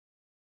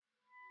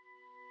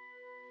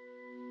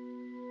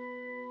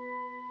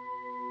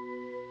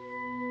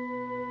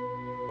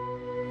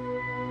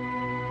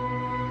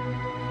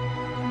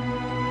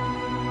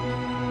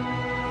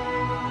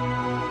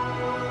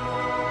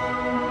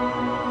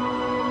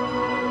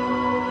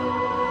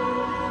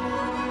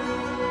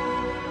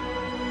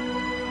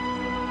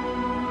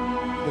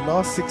The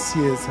last 6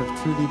 years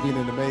have truly been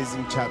an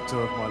amazing chapter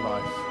of my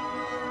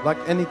life. Like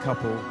any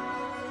couple,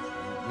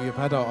 we have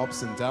had our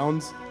ups and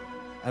downs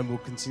and will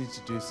continue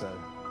to do so.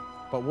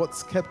 But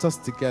what's kept us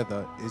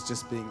together is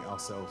just being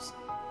ourselves.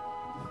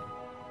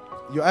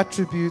 Your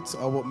attributes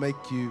are what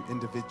make you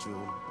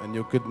individual, and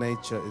your good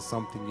nature is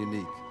something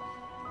unique.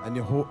 And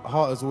your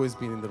heart has always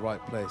been in the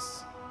right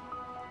place.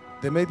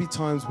 There may be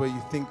times where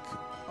you think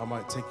I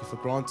might take you for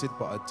granted,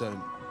 but I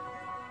don't.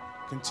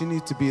 Continue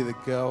to be the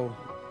girl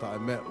that I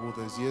met all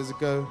those years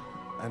ago,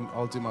 and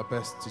I'll do my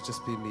best to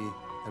just be me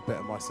and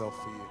better myself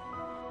for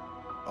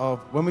you.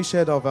 When we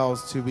shared our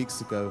vows 2 weeks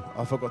ago,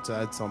 I forgot to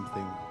add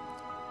something.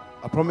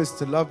 I promise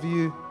to love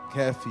you,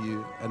 care for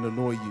you, and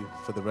annoy you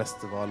for the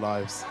rest of our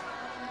lives.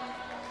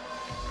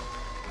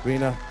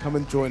 Rina, come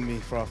and join me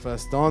for our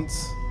first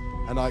dance,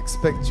 and I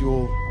expect you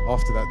all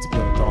after that to be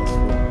on the dance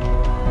floor.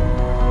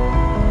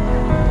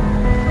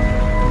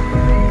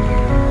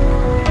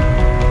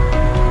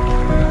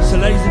 So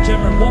ladies and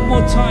gentlemen, one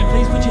more time,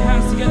 please put your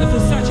hands together for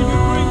Sachin.